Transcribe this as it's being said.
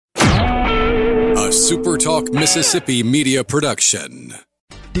a Super Talk Mississippi media production.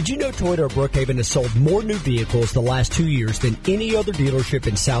 Did you know Toyota of Brookhaven has sold more new vehicles the last 2 years than any other dealership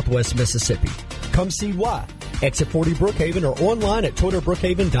in Southwest Mississippi? Come see why. Exit 40 Brookhaven or online at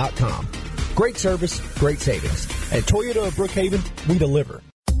ToyotaBrookhaven.com. Great service, great savings. At Toyota of Brookhaven, we deliver.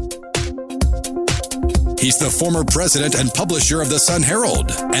 He's the former president and publisher of the Sun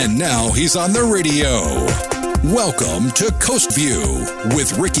Herald, and now he's on the radio. Welcome to Coast View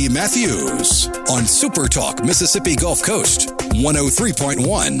with Ricky Matthews on Super Talk Mississippi Gulf Coast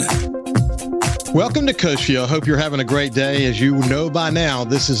 103.1. Welcome to Coast View. I hope you're having a great day. As you know by now,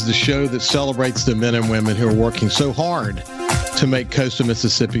 this is the show that celebrates the men and women who are working so hard to make coastal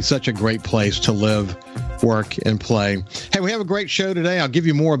Mississippi such a great place to live, work, and play. Hey, we have a great show today. I'll give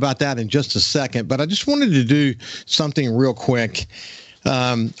you more about that in just a second, but I just wanted to do something real quick.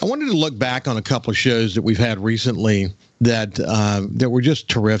 I wanted to look back on a couple of shows that we've had recently that were just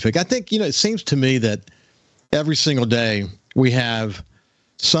terrific. I think, it seems to me that every single day we have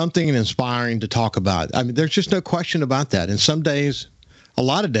something inspiring to talk about. I mean, there's just no question about that. And some days, a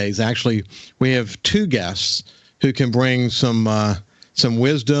lot of days actually, we have two guests who can bring some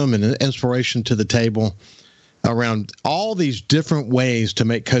wisdom and inspiration to the table around all these different ways to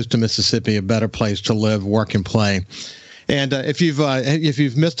make coastal Mississippi a better place to live, work, and play. And if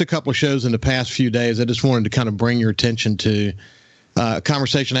you've missed a couple of shows in the past few days, I just wanted to kind of bring your attention to a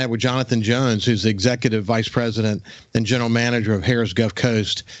conversation I had with Jonathan Jones, who's the Executive Vice President and General Manager of Harrah's Gulf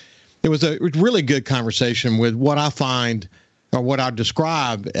Coast. It was a really good conversation with what I find, or what I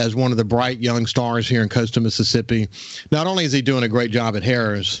describe as one of the bright young stars here in coastal Mississippi. Not only is he doing a great job at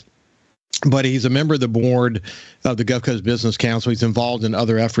Harrah's, but he's a member of the board of the Gulf Coast Business Council. He's involved in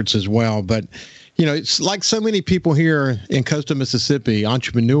other efforts as well. But it's like so many people here in coastal Mississippi,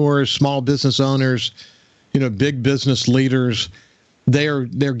 entrepreneurs, small business owners, big business leaders. They're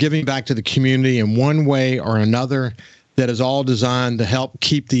giving back to the community in one way or another that is all designed to help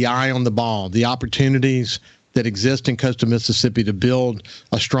keep the eye on the ball, the opportunities that exist in coastal Mississippi to build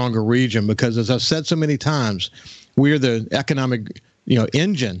a stronger region. Because as I've said so many times, we're the economic,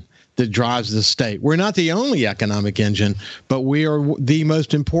 engine that drives the state. We're not the only economic engine, but we are the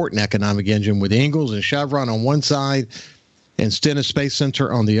most important economic engine, with Ingalls and Chevron on one side and Stennis Space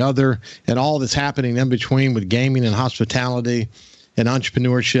Center on the other, and all that's happening in between with gaming and hospitality and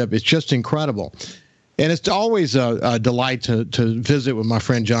entrepreneurship. It's just incredible. And it's always a delight to visit with my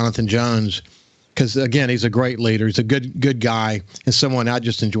friend Jonathan Jones, because, again, he's a great leader. He's a good guy and someone I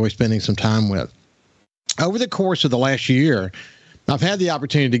just enjoy spending some time with. Over the course of the last year, I've had the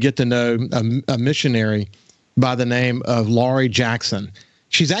opportunity to get to know a missionary by the name of Laurie Jackson.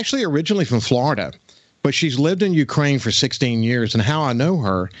 She's actually originally from Florida, but she's lived in Ukraine for 16 years. And how I know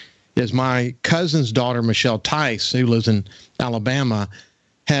her is my cousin's daughter, Michelle Tice, who lives in Alabama,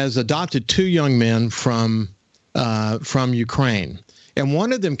 has adopted two young men from Ukraine. And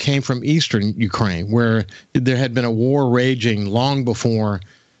one of them came from eastern Ukraine, where there had been a war raging long before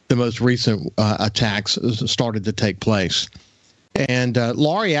the most recent attacks started to take place. And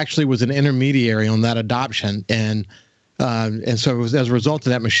Laurie actually was an intermediary on that adoption. And so it was, as a result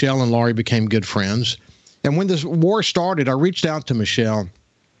of that, Michelle and Laurie became good friends. And when this war started, I reached out to Michelle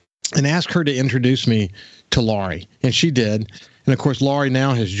and asked her to introduce me to Laurie. And she did. And, of course, Laurie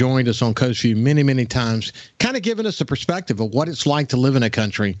now has joined us on Coast View many, many times, kind of giving us a perspective of what it's like to live in a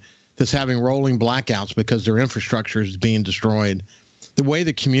country that's having rolling blackouts because their infrastructure is being destroyed. The way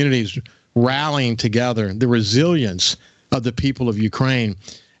the community is rallying together, the resilience of the people of Ukraine.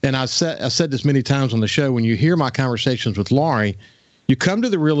 And I said this many times on the show, when you hear my conversations with Laurie, you come to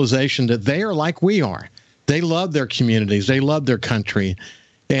the realization that they are like we are. They love their communities. They love their country.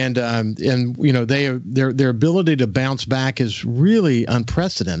 And their ability to bounce back is really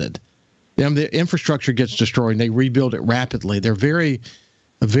unprecedented. The infrastructure gets destroyed and they rebuild it rapidly. They're very,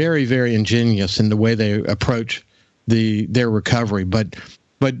 very, very ingenious in the way they approach their recovery. But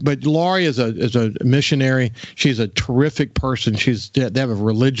Laurie is a missionary. She's a terrific person. They have a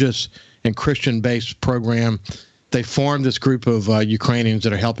religious and Christian-based program. They formed this group of Ukrainians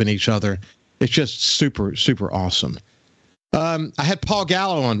that are helping each other. It's just super, super awesome. I had Paul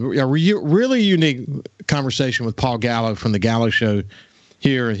Gallo on, a really unique conversation with Paul Gallo from the Gallo Show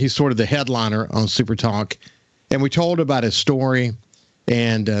here. He's sort of the headliner on Super Talk. And we told about his story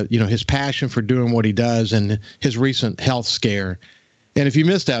and, his passion for doing what he does and his recent health scare. And if you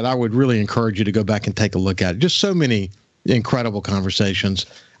missed that, I would really encourage you to go back and take a look at it. Just so many incredible conversations.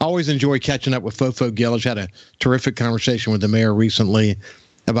 I always enjoy catching up with Fofo Gillis. Had a terrific conversation with the mayor recently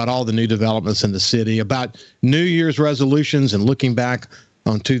about all the new developments in the city, about New Year's resolutions and looking back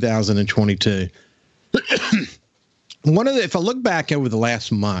on 2022. If I look back over the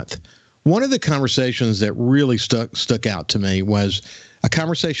last month, one of the conversations that really stuck out to me was a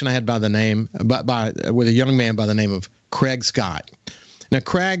conversation I had with a young man by the name of Craig Scott. Now,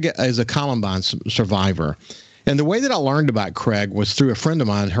 Craig is a Columbine survivor. And the way that I learned about Craig was through a friend of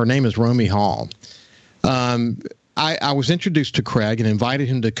mine. Her name is Romy Hall. I was introduced to Craig and invited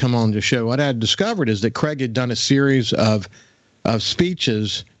him to come on the show. What I had discovered is that Craig had done a series of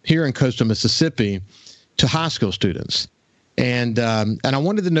speeches here in coastal Mississippi to high school students. And I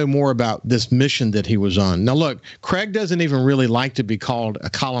wanted to know more about this mission that he was on. Now, look, Craig doesn't even really like to be called a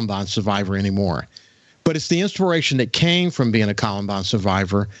Columbine survivor anymore. But it's the inspiration that came from being a Columbine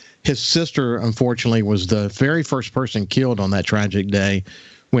survivor. His sister, unfortunately, was the very first person killed on that tragic day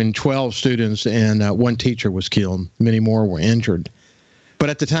when 12 students and one teacher was killed. Many more were injured. But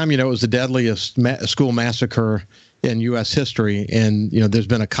at the time, it was the deadliest school massacre in U.S. history. And, there's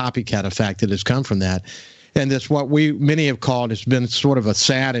been a copycat effect that has come from that. And that's what many have called, it's been sort of a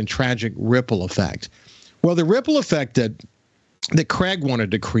sad and tragic ripple effect. Well, the ripple effect that Craig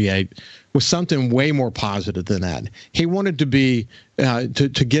wanted to create was something way more positive than that. He wanted to be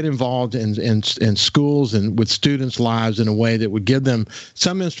to get involved in schools and with students' lives in a way that would give them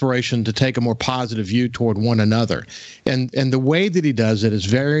some inspiration to take a more positive view toward one another. And the way that he does it is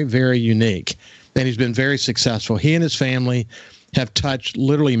very, very unique. And he's been very successful. He and his family have touched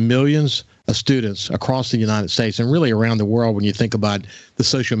literally millions of students across the United States and really around the world when you think about the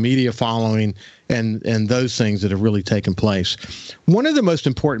social media following and those things that have really taken place. One of the most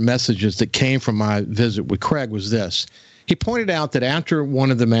important messages that came from my visit with Craig was this. He pointed out that after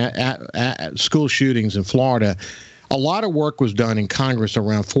one of the school shootings in Florida, a lot of work was done in Congress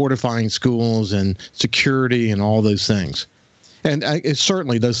around fortifying schools and security and all those things. And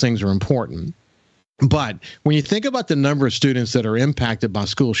certainly those things are important. But when you think about the number of students that are impacted by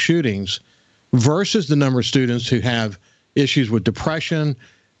school shootings versus the number of students who have issues with depression,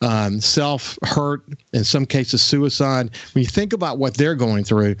 self-hurt, in some cases suicide, when you think about what they're going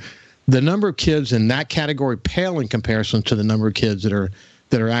through, the number of kids in that category pale in comparison to the number of kids that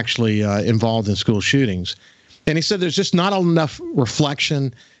are actually involved in school shootings. And he said there's just not enough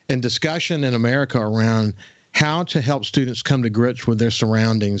reflection and discussion in America around how to help students come to grips with their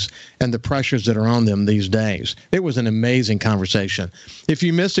surroundings and the pressures that are on them these days. It was an amazing conversation. If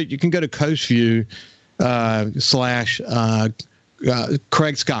you missed it, you can go to CoastView /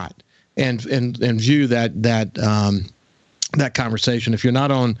 Craig Scott and view that conversation. If you're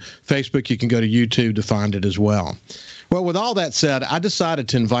not on Facebook, you can go to YouTube to find it as well. Well, with all that said, I decided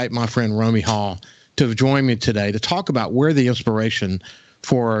to invite my friend Romy Hall to join me today to talk about where the inspiration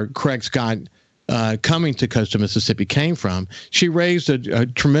for Craig Scott coming to coastal Mississippi came from. She raised a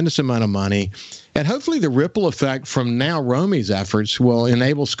tremendous amount of money, and hopefully the ripple effect from now Romy's efforts will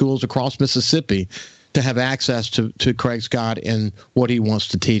enable schools across Mississippi to have access to Craig Scott and what he wants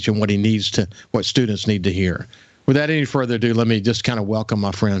to teach and what students need to hear. Without any further ado, let me just kind of welcome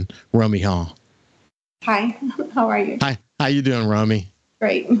my friend Romy Hall. Hi, how are you? Hi, how you doing, Romy?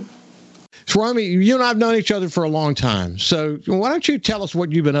 Great. So, Romy, you and I have known each other for a long time. So why don't you tell us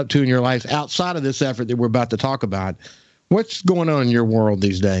what you've been up to in your life outside of this effort that we're about to talk about? What's going on in your world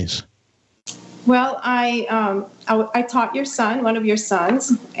these days? Well, I taught your son, one of your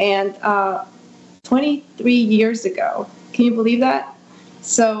sons, and 23 years ago. Can you believe that?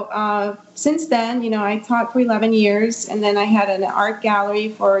 So since then, I taught for 11 years, and then I had an art gallery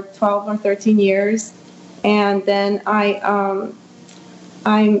for 12 or 13 years. And then I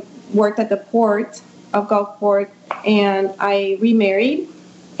worked at the port of Gulfport, and I remarried,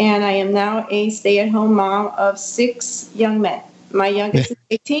 and I am now a stay-at-home mom of 6 young men. My youngest is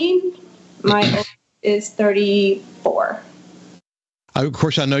 18, my oldest is 34. Of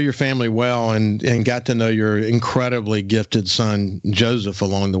course, I know your family well and got to know your incredibly gifted son, Joseph,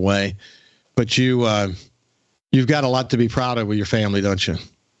 along the way. But you've got a lot to be proud of with your family, don't you?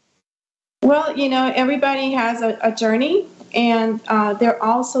 Well, everybody has a journey, and they're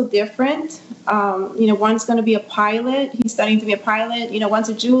all so different. One's going to be a pilot. He's studying to be a pilot. One's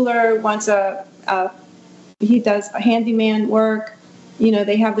a jeweler. One's he does handyman work.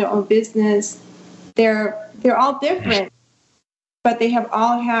 They have their own business. They're all different, but they have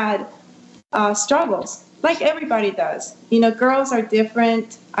all had struggles, like everybody does. Girls are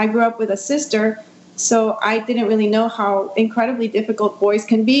different. I grew up with a sister, so I didn't really know how incredibly difficult boys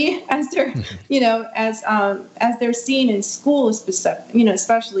can be as they're, as they're seen in school,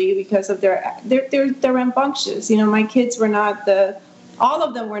 especially because of they're rambunctious. My kids were not all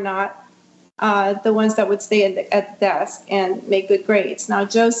of them were not the ones that would stay at the desk and make good grades. Now,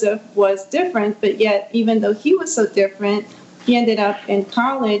 Joseph was different, but yet, even though he was so different, he ended up in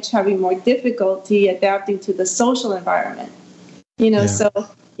college having more difficulty adapting to the social environment. So,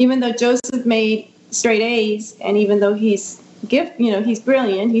 even though Joseph made straight A's, and even though he's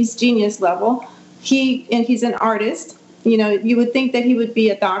brilliant, he's genius level, he's an artist. You would think that he would be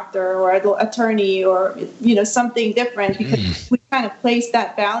a doctor or an attorney or, something different, because we kind of place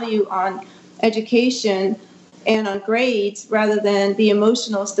that value on education and on grades rather than the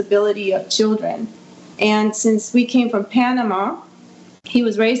emotional stability of children. And since we came from Panama, he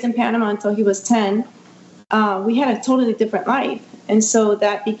was raised in Panama until he was 10, we had a totally different life. And so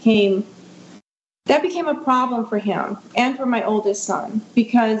that became a problem for him and for my oldest son,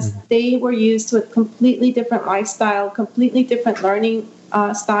 because they were used to a completely different lifestyle, completely different learning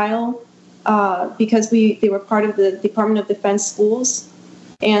style, because they were part of the Department of Defense schools,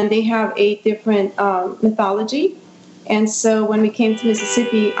 and they have a different mythology. And so when we came to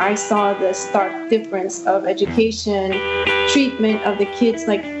Mississippi, I saw the stark difference of education, treatment of the kids,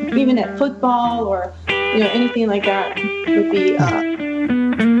 like even at football or anything like that would be.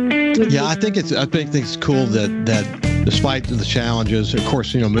 Yeah, I think it's cool that despite the challenges, of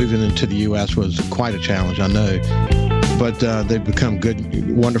course, moving into the U.S. was quite a challenge, I know, but they've become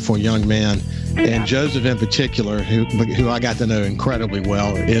good, wonderful young men. And Joseph in particular, who I got to know incredibly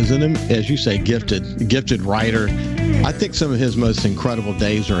well, is as you say, gifted writer. I think some of his most incredible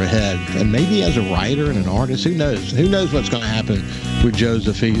days are ahead, and maybe as a writer and an artist, who knows? Who knows what's going to happen with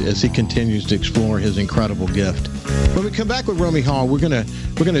Joseph as he continues to explore his incredible gift. When we come back with Romy Hall, we're gonna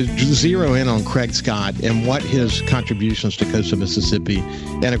zero in on Craig Scott and what his contributions to coastal Mississippi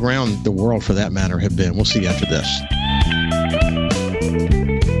and around the world, for that matter, have been. We'll see you after this.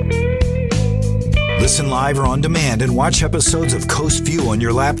 Listen live or on demand and watch episodes of Coast View on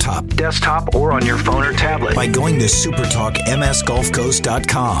your laptop, desktop, or on your phone or tablet by going to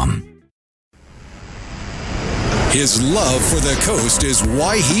supertalkmsgulfcoast.com. His love for the coast is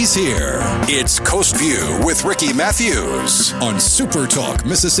why he's here. It's Coast View with Ricky Matthews on Super Talk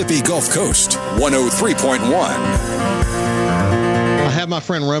Mississippi Gulf Coast 103.1. I have my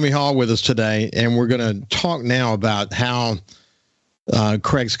friend Romy Hall with us today, and we're going to talk now about how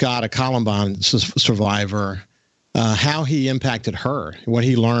Craig Scott, a Columbine survivor, how he impacted her, what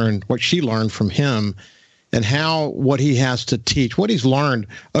she learned from him, and what he has to teach, what he's learned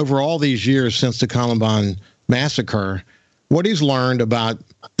over all these years since the Columbine massacre, what he's learned about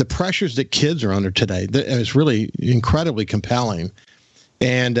the pressures that kids are under today. It's really incredibly compelling.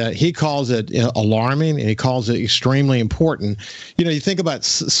 And he calls it alarming, and he calls it extremely important. You think about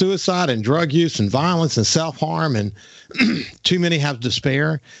suicide and drug use and violence and self-harm, and too many have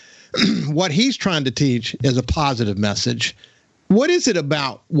despair. What he's trying to teach is a positive message. What is it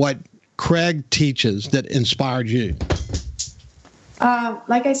about what Craig teaches that inspired you?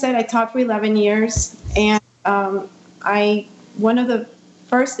 Like I said, I taught for 11 years, and one of the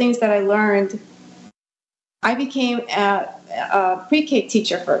first things that I learned, I became a pre-K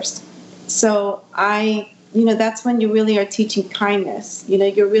teacher first. So that's when you really are teaching kindness. You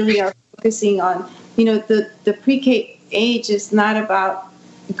really are focusing on, the pre-K age is not about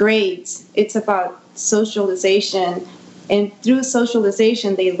grades. It's about socialization. And through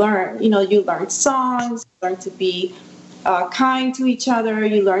socialization, they learn. You learn songs, you learn to be kind to each other,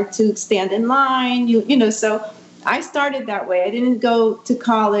 you learn to stand in line, so I started that way. I didn't go to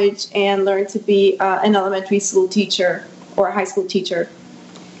college and learn to be an elementary school teacher or a high school teacher.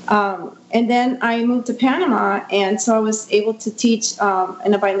 And then I moved to Panama, and so I was able to teach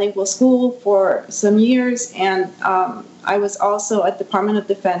in a bilingual school for some years, and I was also a Department of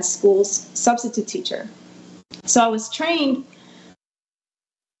Defense schools substitute teacher. So I was trained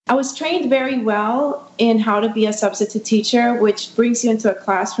very well in how to be a substitute teacher, which brings you into a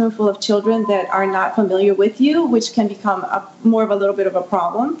classroom full of children that are not familiar with you, which can become more of a little bit of a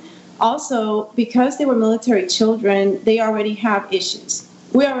problem. Also, because they were military children, they already have issues.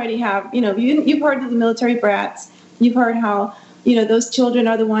 We already have, you've heard of the military brats. You've heard how, those children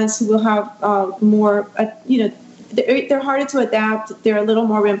are the ones who will have more, they're harder to adapt. They're a little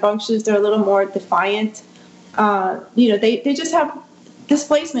more rambunctious. They're a little more defiant. They just have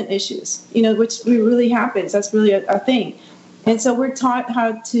displacement issues, which really happens. That's really a thing. And so we're taught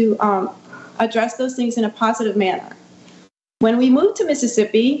how to address those things in a positive manner. When we moved to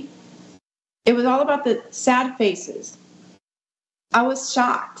Mississippi, it was all about the sad faces. I was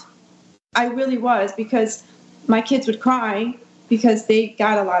shocked. I really was, because my kids would cry because they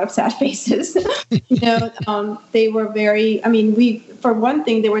got a lot of sad faces. They were very, for one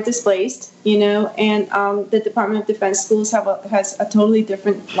thing, they were displaced, and the Department of Defense schools has a totally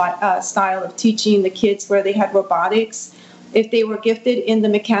different style of teaching the kids, where they had robotics. If they were gifted in the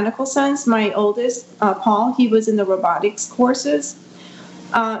mechanical sense, my oldest, Paul, he was in the robotics courses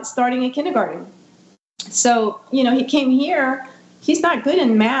starting in kindergarten. So, he came here he's not good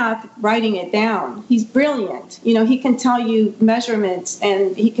in math, writing it down. He's brilliant. He can tell you measurements,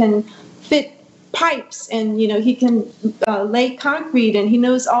 and he can fit pipes, and, he can lay concrete, and he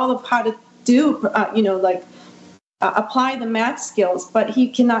knows all of how to do, apply the math skills, but he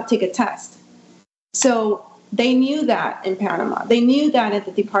cannot take a test. So they knew that in Panama. They knew that at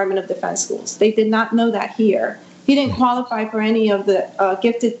the Department of Defense schools. They did not know that here. He didn't qualify for any of the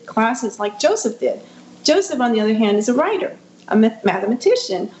gifted classes like Joseph did. Joseph, on the other hand, is a writer, a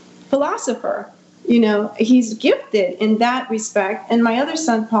mathematician, philosopher. He's gifted in that respect. And my other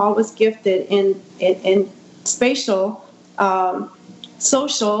son, Paul, was gifted in spatial,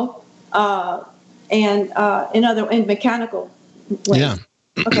 social, and in mechanical ways. Yeah.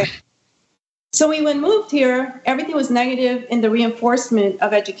 Okay. So when we moved here, everything was negative in the reinforcement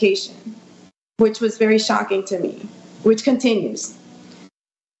of education, which was very shocking to me, which continues.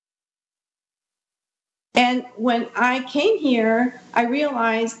 And when I came here, I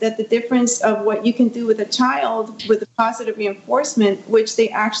realized that the difference of what you can do with a child with a positive reinforcement, which they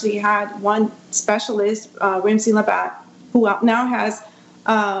actually had one specialist, Ramsey Labatt, who now has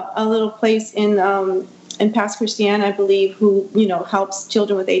a little place in Pax Christiana, I believe, who helps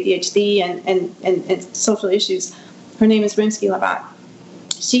children with ADHD and social issues. Her name is Ramsey Labatt.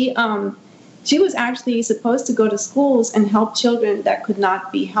 She was actually supposed to go to schools and help children that could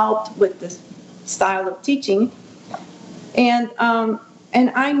not be helped with this style of teaching. And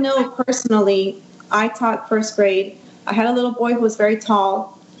I know personally, I taught first grade. I had a little boy who was very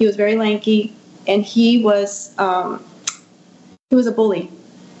tall. He was very lanky, and he was a bully.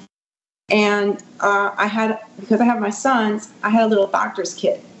 And because I have my sons, I had a little doctor's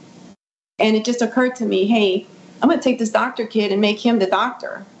kit. And it just occurred to me, hey, I'm going to take this doctor kid and make him the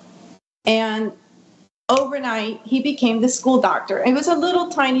doctor. And overnight, he became the school doctor. It was a little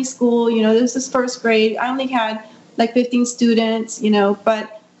tiny school, this is first grade. I only had like 15 students,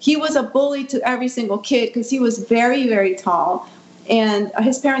 but he was a bully to every single kid because he was very, very tall. And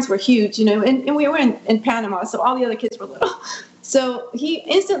his parents were huge, and we were in Panama, so all the other kids were little. So he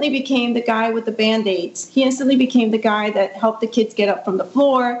instantly became the guy with the Band-Aids. He instantly became the guy that helped the kids get up from the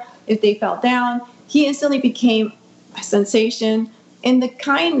floor if they fell down. He instantly became a sensation. And the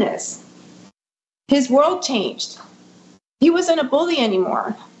kindness, his world changed. He wasn't a bully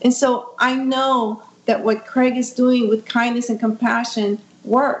anymore. And so I know that what Craig is doing with kindness and compassion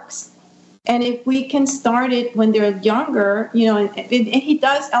works. And if we can start it when they're younger, and he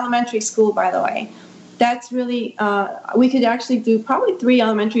does elementary school, by the way. That's really, we could actually do probably 3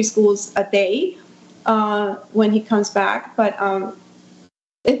 elementary schools a day when he comes back. But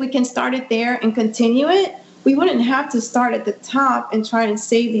if we can start it there and continue it, we wouldn't have to start at the top and try and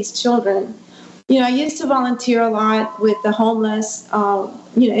save these children. I used to volunteer a lot with the homeless,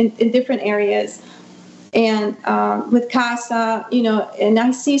 in different areas. And with CASA, and I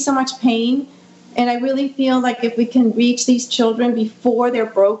see so much pain. And I really feel like if we can reach these children before they're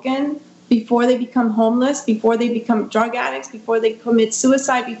broken, before they become homeless, before they become drug addicts, before they commit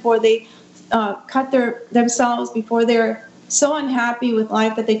suicide, before they cut themselves, before they're so unhappy with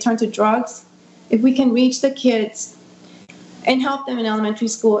life that they turn to drugs, if we can reach the kids and help them in elementary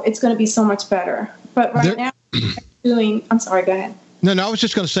school, it's going to be so much better. But now, I'm sorry, go ahead. No, I was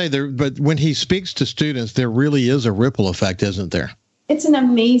just going to say but when he speaks to students, there really is a ripple effect, isn't there? It's an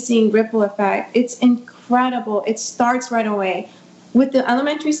amazing ripple effect. It's incredible. It starts right away. With the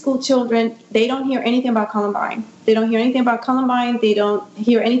elementary school children, they don't hear anything about Columbine. They don't hear anything about Columbine. They don't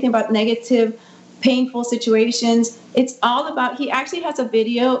hear anything about negative, painful situations. It's all about, he actually has a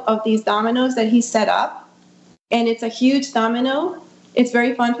video of these dominoes that he set up, and it's a huge domino. It's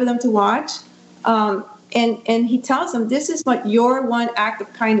very fun for them to watch. And he tells them, this is what your one act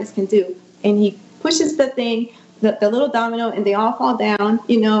of kindness can do. And he pushes the thing, the little domino, and they all fall down,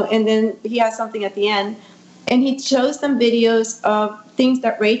 and then he has something at the end. And he shows them videos of things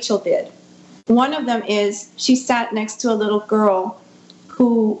that Rachel did. One of them is she sat next to a little girl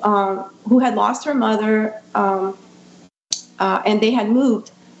who had lost her mother, and they had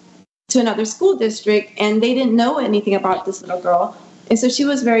moved to another school district, and they didn't know anything about this little girl. And so she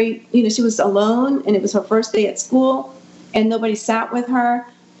was very, she was alone, and it was her first day at school, and nobody sat with her.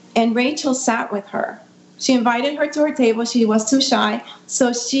 And Rachel sat with her. She invited her to her table. She was too shy.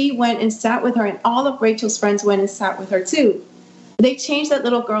 So she went and sat with her, and all of Rachel's friends went and sat with her too. They changed that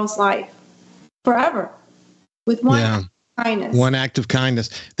little girl's life forever with one act of kindness. One act of kindness.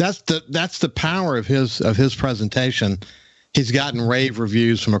 That's the power of his presentation. He's gotten rave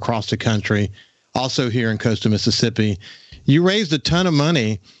reviews from across the country, also here in coastal Mississippi. You raised a ton of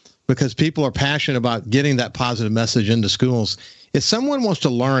money because people are passionate about getting that positive message into schools. If someone wants to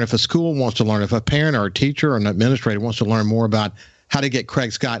learn, if a school wants to learn, if a parent or a teacher or an administrator wants to learn more about how to get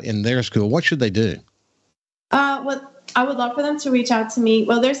Craig Scott in their school, what should they do? Well, I would love for them to reach out to me.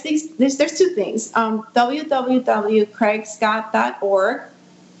 Well, there's two things. www.craigscott.org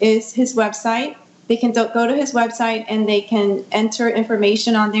is his website. They can go to his website and they can enter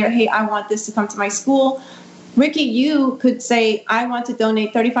information on there. Hey, I want this to come to my school. Ricky, you could say, I want to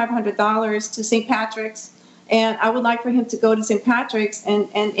donate $3,500 to St. Patrick's, and I would like for him to go to St. Patrick's and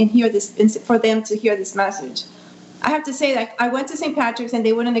hear this, for them to hear this message. I have to say that I went to St. Patrick's and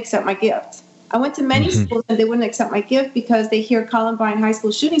they wouldn't accept my gift. I went to many schools and they wouldn't accept my gift because they hear Columbine High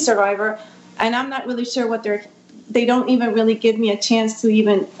School shooting survivor, and I'm not really sure they don't even really give me a chance to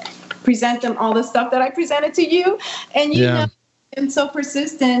even present them all the stuff that I presented to you. And you know, I'm so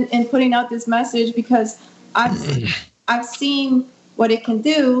persistent in putting out this message because I've seen what it can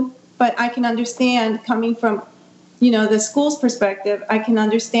do, but I can understand coming from, the school's perspective. I can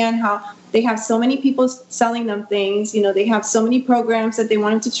understand how they have so many people selling them things. They have so many programs that they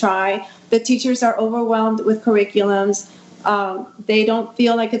want them to try. The teachers are overwhelmed with curriculums. They don't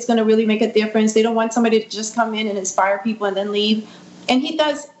feel like it's going to really make a difference. They don't want somebody to just come in and inspire people and then leave. And he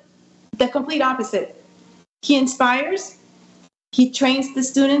does the complete opposite. He inspires. He trains the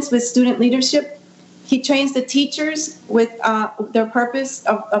students with student leadership. He trains the teachers with their purpose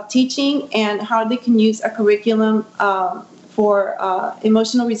of teaching and how they can use a curriculum for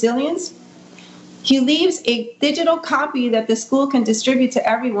emotional resilience. He leaves a digital copy that the school can distribute to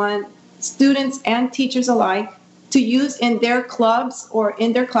everyone, students and teachers alike, to use in their clubs or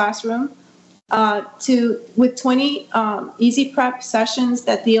in their classroom, with 20 easy prep sessions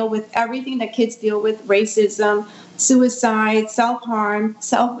that deal with everything that kids deal with: racism, suicide, self-harm,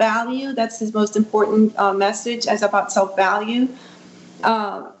 self-value. That's his most important message, as about self-value.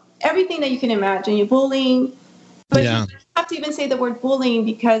 Everything that you can imagine, bullying. But you don't have to even say the word bullying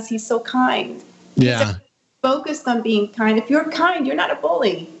because he's so kind. Yeah. He's focused on being kind. If you're kind, you're not a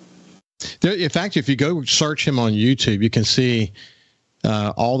bully. In fact, if you go search him on YouTube, you can see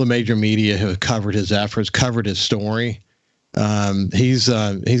all the major media who have covered his efforts, covered his story. He's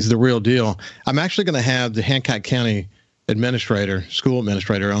the real deal. I'm actually going to have the Hancock County school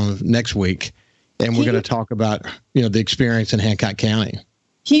administrator on next week, and we're going to talk about, the experience in Hancock County.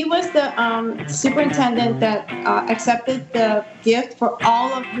 He was the superintendent that accepted the gift for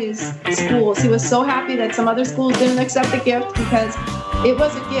all of his schools. He was so happy that some other schools didn't accept the gift because it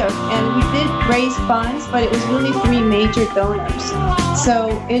was a gift, and we did raise funds, but it was really 3 major donors. So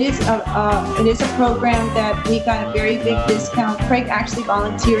it is a program that we got a very big discount. Craig actually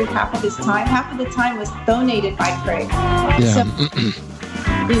volunteered half of his time. Half of the time was donated by Craig. Yeah. So,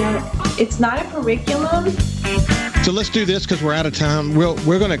 it's not a curriculum. So let's do this because we're out of time.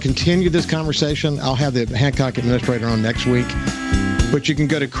 We're going to continue this conversation. I'll have the Hancock administrator on next week. But you can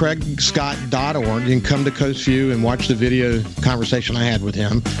go to craigscott.org. You can come to Coast View and watch the video conversation I had with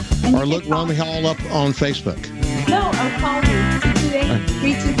him. Or look Romy Hall up on Facebook. No, I'm calling you.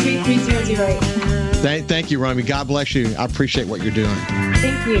 228-323-3008. Thank you, Romy. God bless you. I appreciate what you're doing.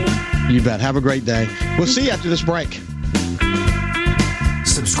 Thank you. You bet. Have a great day. We'll see you after this break.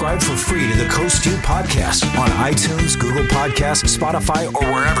 Subscribe for free to the Coast View podcast on iTunes, Google Podcasts, Spotify, or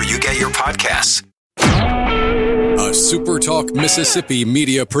wherever you get your podcasts. A SuperTalk Mississippi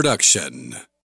media production.